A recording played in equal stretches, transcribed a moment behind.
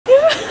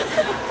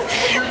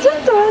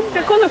待っ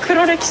て、この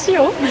黒歴史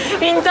を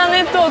インター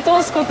ネットを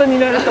通すことに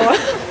なるとは。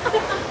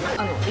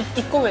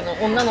1個上の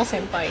女の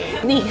先輩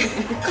に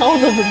顔の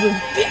部分ピッ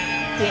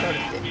てやられ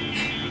て、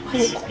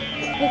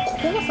もうこ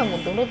こがさ、も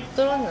うドロッ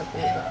ドロになっ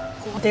てさ、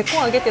デ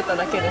コ上げてた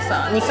だけで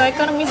さ、2階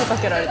から水か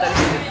けられたりし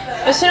て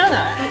る。知ら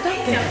ない？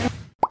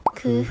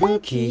クフ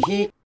キポ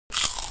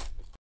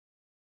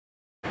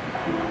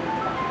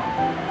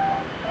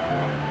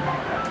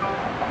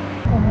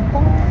ンポ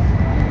ン。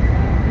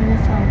皆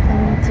さんこ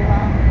んにち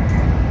は。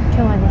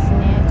今日はです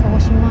ね、鹿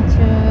児島中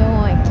央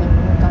駅に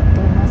向かって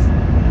います。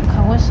鹿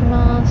児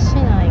島市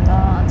内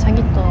がチャ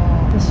ギと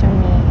一緒に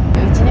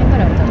1年ぐ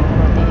らいいたところ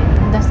で、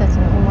私たち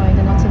の思い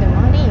出の地で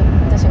もあり、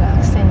私が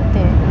白線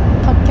で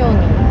発狂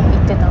に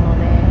行ってたの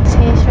で、青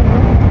春の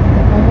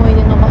思い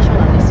出の場所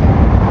なんですよ。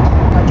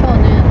今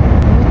日ね、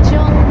ユチ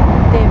ョン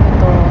デーブ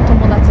と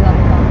友達だっ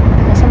た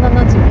幼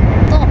なじみ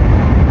と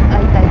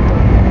会いたいと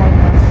思い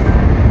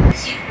ま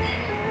す。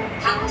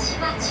鹿児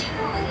島中央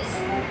です。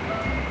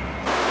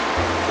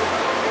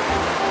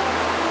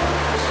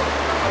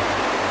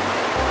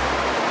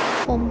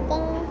ポンポ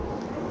ン。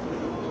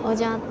お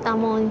じゃった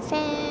もんせ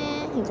ん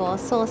ご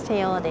そうせ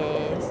よ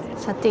です。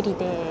サトゥリ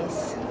で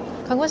す。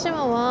鹿児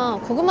島は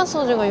고구마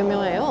ソージュが有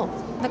名よ。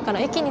だから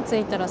駅に着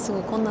いたらす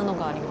ぐこんなの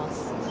がありま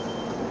す。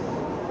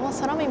わ、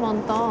サラミ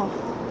満タン。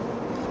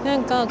な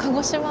んか鹿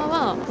児島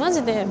はマ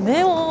ジで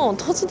目を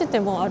閉じてて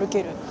も歩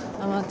ける。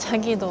チャ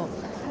ギド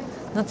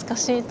懐か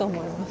しいと思い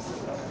ま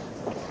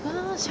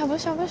す。しゃぶ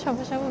しゃぶしゃ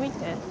ぶしゃぶ見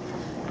て。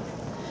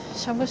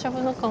しゃぶしゃ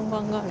ぶの看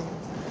板がある。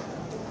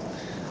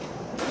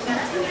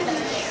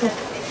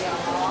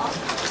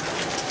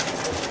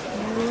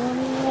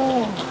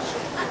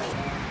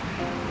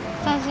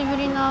久しぶ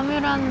りの雨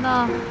なん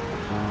だ。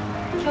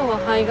今日は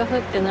灰が降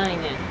ってない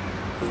ね。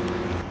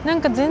な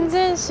んか全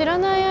然知ら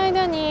ない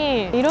間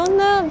にいろん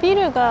なビ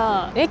ル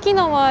が駅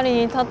の周り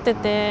に建って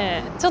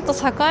て、ちょっと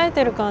栄え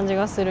てる感じ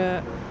がする。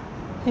へ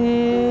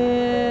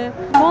え、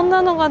こん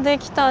なのがで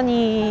きた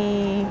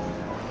に。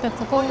こ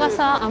こが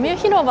さ、雨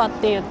広場っ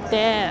て言っ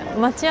て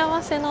待ち合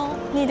わせ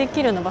にで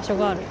きるような場所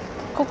がある。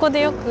ここ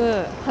でよ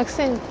く白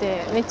線っ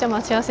てめっちゃ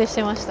待ち合わせし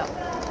てました。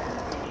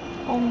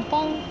ポン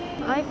ポン。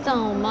愛ちゃ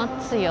んを待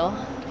つよ。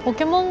ポ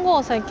ケモン GO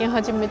を最近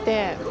始め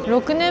て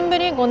6年ぶ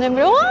り5年ぶ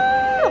り。わーわ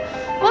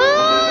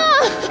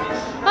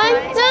ー、愛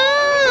ちゃ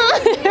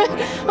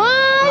んわー、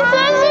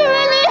久し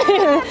ぶり。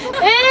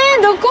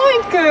どこ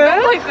行く？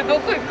ど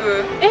こ行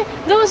く？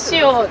どうし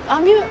よう。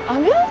雨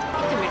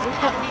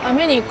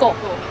に行こう。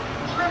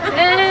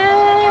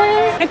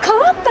変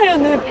わったよ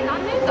ね。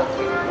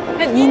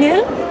2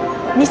年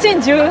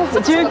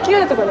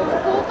？2019とかだか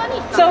ら。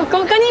そう、福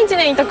岡に1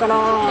年いたか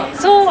ら。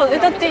そう、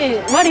だっ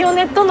てマリオ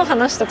ネットの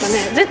話とかね、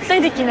絶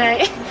対できな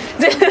い。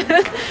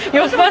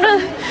酔っ払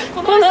う。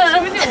この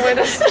初めて思い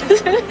出した。ちょ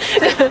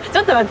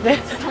っと待って。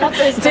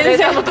全世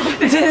界ちょっと待っ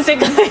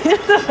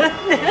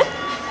て。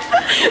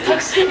タ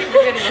クシーに乗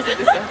せ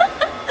てさ。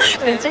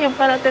めっちゃ酔っ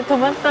払って止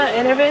まった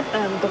エレベータ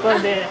ーのとこ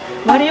ろで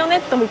マリオネ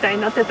ットみたい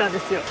になってたんで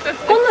すよ。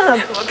こん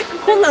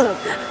なだっ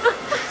て。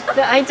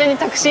で、愛ちゃんに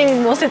タクシー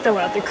に乗せても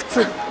らって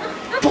靴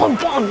ボン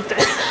ボンみたい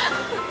な。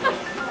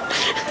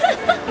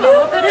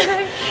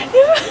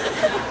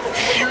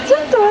ちょっ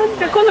と待っ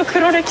て、この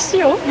黒歴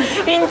史を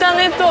インター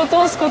ネットを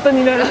通すこと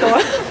になるとは。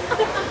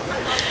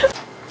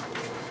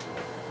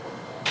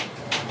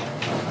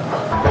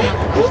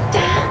見て、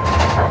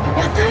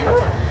屋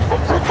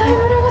台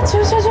村が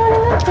駐車場に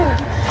なってる。わ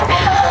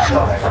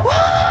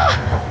あ、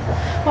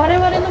我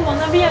々の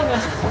学び屋が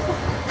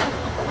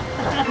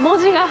文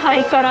字がハ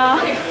イカラ。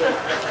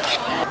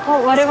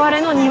我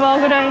々の庭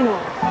ぐらいの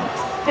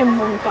天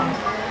文館。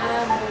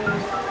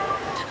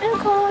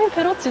かわいい。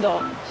ペロッチだ。知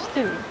っ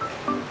てる？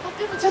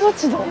ペロッ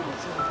チだ。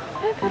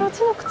ペロッ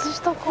チの靴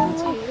下かわいい。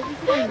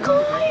か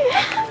わいい。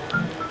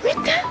見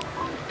て、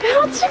ペ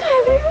ロッチがエビ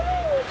フライ。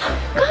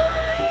かわ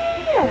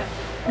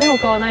いい。でも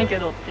買わないけ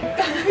どっていう。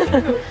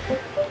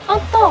あっ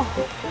た。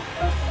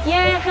イ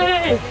エ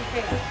ーイ。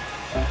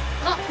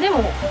で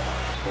も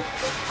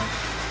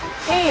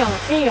いいやん、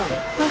いいやん。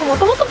なんかも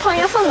ともとパン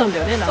屋さんなんだ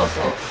よね。なんか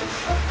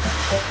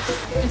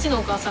うちの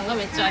お母さんが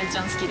めっちゃ愛ち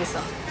ゃん好きで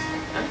さ。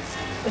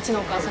うち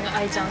のお母さんが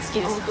愛ちゃん好き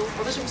です。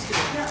私も好きだ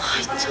よ。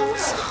愛ちゃんさ、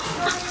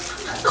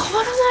変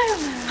わらないよ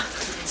ね。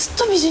ずっ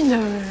と美人だ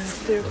よね。っ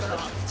ていうから、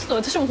ちょっと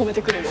私も褒め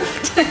てくれる。でも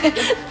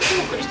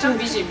クリスチャン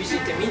美人って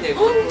みんな言う。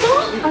本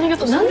当？ありが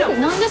とう。なんで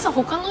さ、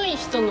他の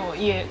人の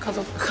家、家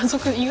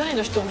族以外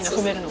の人をみんな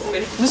褒めるの？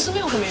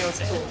娘を褒めよう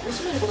ぜ。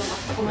娘のこと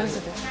全く褒めず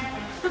で。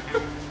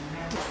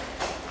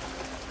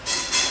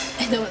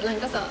でもなん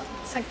かさ、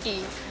さっ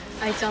き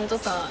愛ちゃんと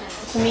さ、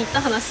込み入っ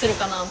た話する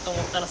かなと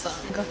思ったらさ、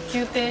学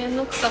級亭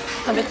の草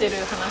食べて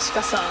る話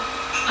かさ、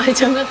愛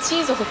ちゃんがチ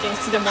ーズ保健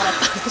室でもらった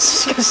話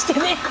しかして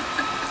ね。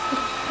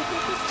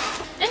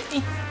だっ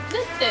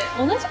て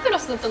同じクラ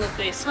スだったのっ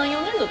て3、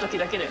4年の時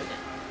だけだよね。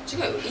違う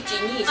よ、1、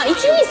2、3、4。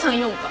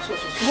1234か。そう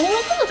そうそう。5、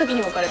6の時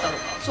に別れたの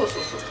か。そうそ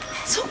うそう。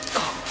そっ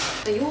か。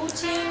幼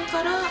稚園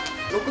から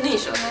6年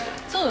一緒だった。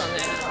そうだね。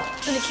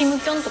それでキム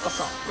キョンとか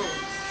さ、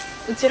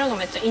うちらが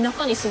めっちゃ田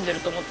舎に住んでる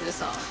と思ってて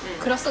さ、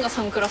クラスが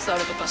3クラスあ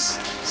るとか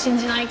信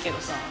じないけど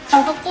さ、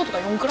中学校とか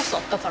4クラスあ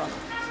ったからな。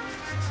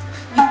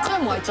1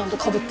回もあいちゃんと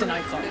かぶってな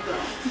いから。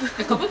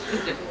かぶっ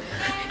てる。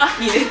あ、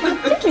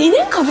2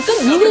年かぶって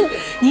んの。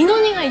2の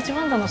2が一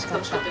番楽しかっ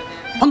た。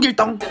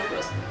한길동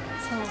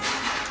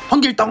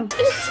한길동 そ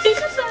れが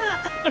さ、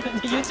ほらね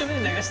YouTube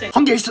で流して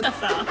한길스 さ、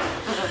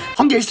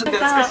 한길스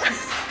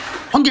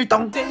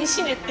한길동 全に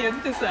死ねって言っ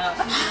てさ、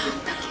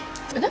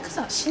なんか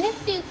さ、死ねっ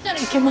て言ったら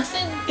いけま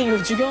せんっていう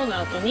授業の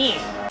後に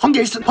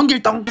한길스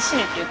한길동 死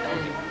ねって言ったわ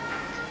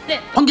けよ。で、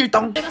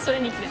 한길동 俺がそれ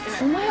に切れて「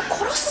お前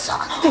殺すぞ!」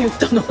って言っ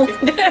たの。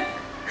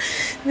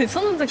で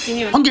その時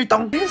に「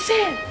 한길동 先生!」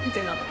っ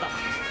てなった、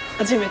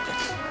初めて。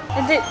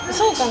で、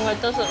そう考え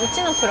たらさ、う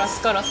ちのクラス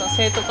からさ、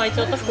生徒会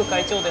長と副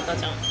会長出た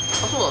じゃん。あ、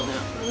そうだね。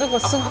だから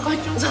す副会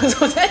長。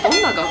そうね。ど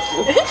んな学校？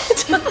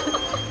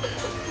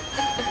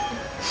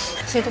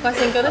生徒会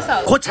選挙で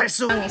さ、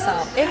 고찰수 に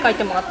さ、絵描い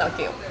てもらったわ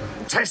けよ。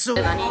 찰수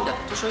何員だ？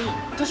図書委員。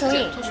図書委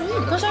員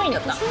だ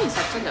った。図書委員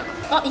作家じゃなかっ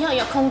た。あ、いやい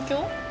や、環境っ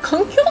て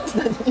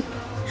何？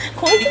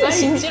小泉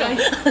進次郎。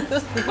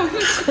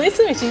小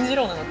泉進次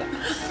郎なのか。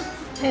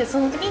で、そ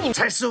の時に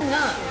찰수 が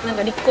なん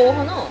か立候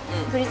補の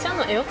プリちゃん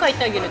の絵を描い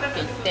てあげるって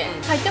言って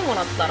描いても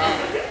らったら、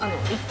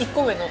1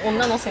個上の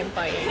女の先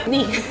輩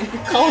に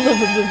顔の部分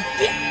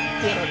ピッ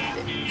てやられ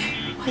て、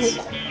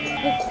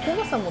もうここ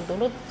がさ、もうド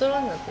ロッドロ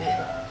になってあ、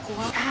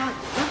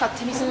なんか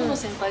テニス部の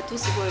先輩と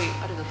すごい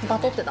あれだった。バ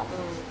トってたもん。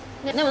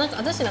でもなんか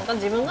私なんか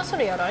自分がそ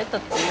れやられた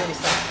っていうより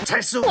さ、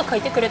 찰수 が描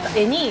いてくれた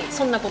絵に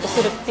そんなこと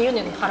するっていう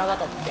のに腹が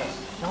立って、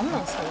何な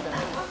んすかみたい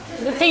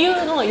なってい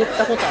うのは言っ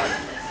たことある。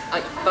あ、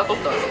バトっ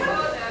たわ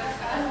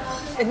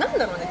け。なん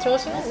だろうね、調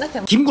子のだっ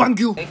て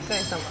김광규 1回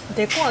さ、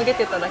デコ上げ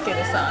てただけ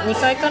でさ、2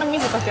階から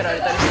水かけられ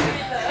たりして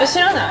る。知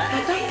らない？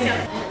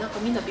なんか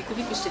みんなビク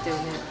ビクしてたよ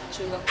ね。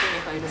中学校に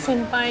入る前。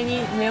先輩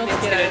に目を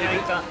つけられる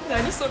か。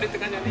何それって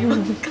感じだね。今。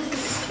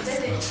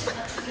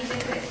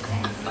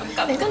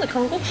今度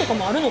韓国とか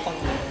もあるのかな。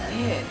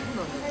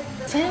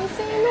先生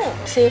の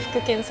制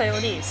服検査よ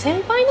り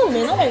先輩の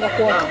目の方が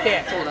怖く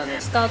て、そうだね。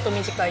スカート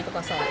短いと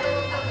かさ、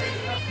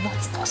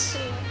懐かしい。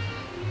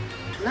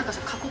なんか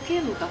さ、過去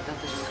形の歌ってあっ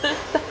たじゃん。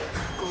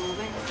ご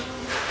めん。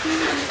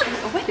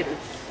覚えてる？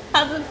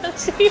恥ずか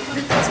しい。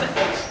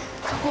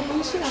過去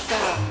分詞がさ、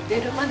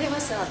出るまでは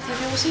さ、手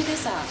拍子で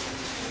さ、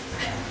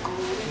ごめ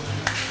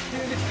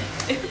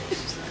ん。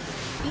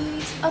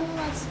It's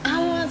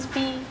always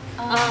be,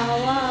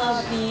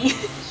 always be,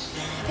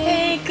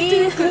 take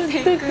a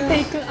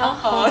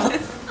heart. っ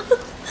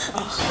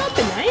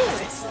てないよね。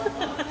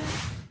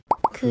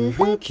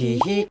空気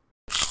ア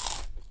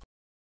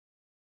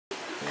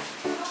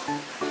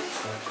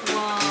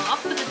ッ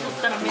プで撮っ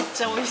たらめっ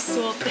ちゃ美味しそ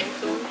うって。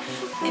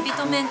エビ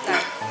と明太。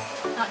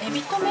あ、エ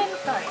ビと明太。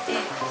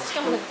し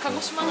かもなんか鹿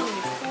児島なのに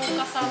福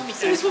岡産み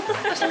たいな。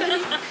確かに。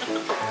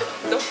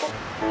どこ？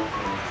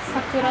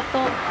桜と。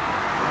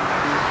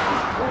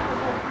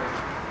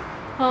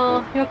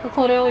ああ、よく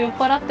これを酔っ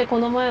払ってこ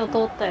の前を通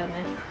ったよ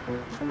ね。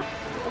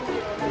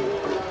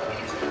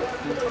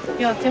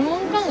いや、手門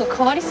感が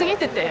変わりすぎ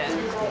てて。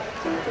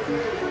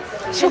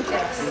ショック。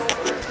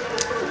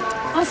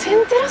あ、セ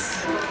ンテラ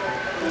ス。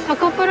タ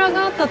カプラ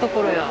があったと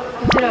ころや。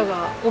こちら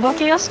がお化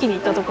け屋敷に行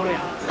ったところや。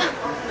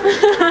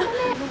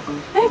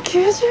90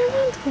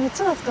万とかめっ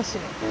ちゃ懐かしい。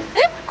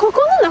こ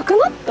このなく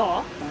なった？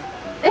あ、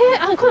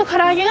この唐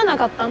揚げがな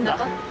かったんだ。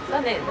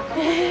だね。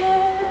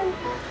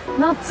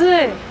夏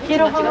い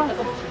広場。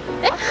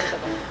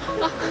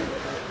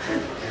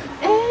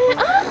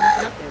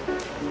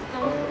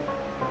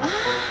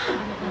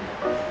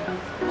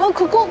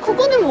こ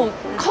こでも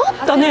変わっ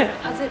たね。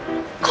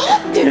変わ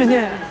ってる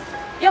ね。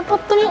いや、パッ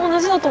と見同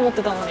じだと思っ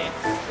てたのに。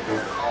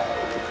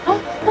あ、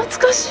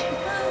懐かしい。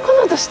こ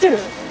の歌知ってる？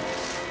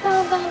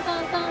タンタン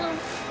タンタン。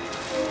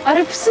ア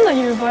ルプスの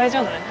夕映えじ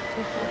ゃない？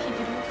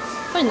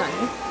これ何？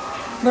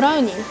ブラ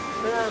ウニー？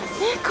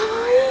かわ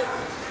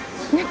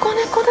いい。猫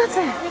だ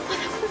ぜ。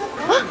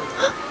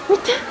見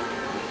て。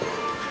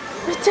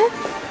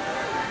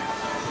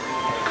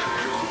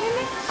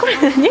これ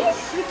何？かわ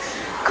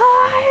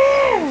い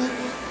い。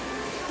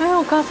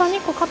お母さんに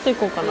1個買ってい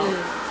こうかな。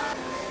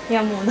い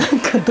や、もうなん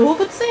か動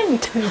物園み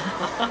たいな。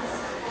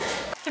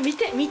見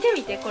て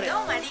これ。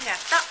どうもありが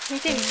とう。見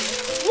て。わ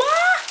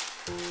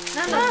あ。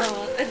なんだ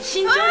ろう。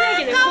慎重にあ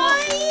げる。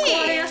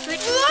壊れやすい。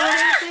から。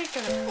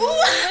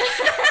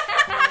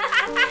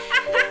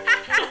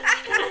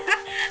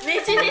ね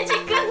じねじく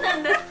んな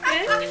んだって。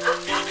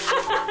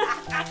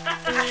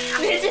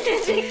ねじね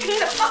じくん。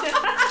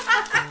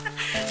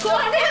壊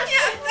れやす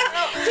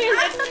い。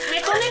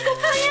猫パ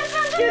ン屋さ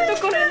んっていう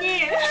ところに。ね、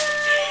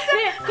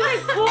これ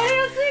壊れ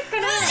やすいか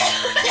ら。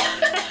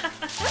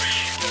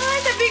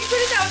びっくり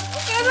した。お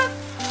母さん、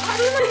春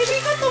の日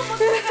々かと思っ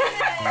てたね。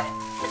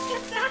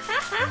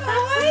か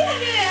わいい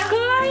ね。可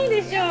愛いで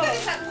しょ。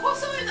そ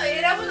ういうの選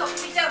ぶの見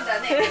ちゃうんだ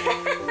ね。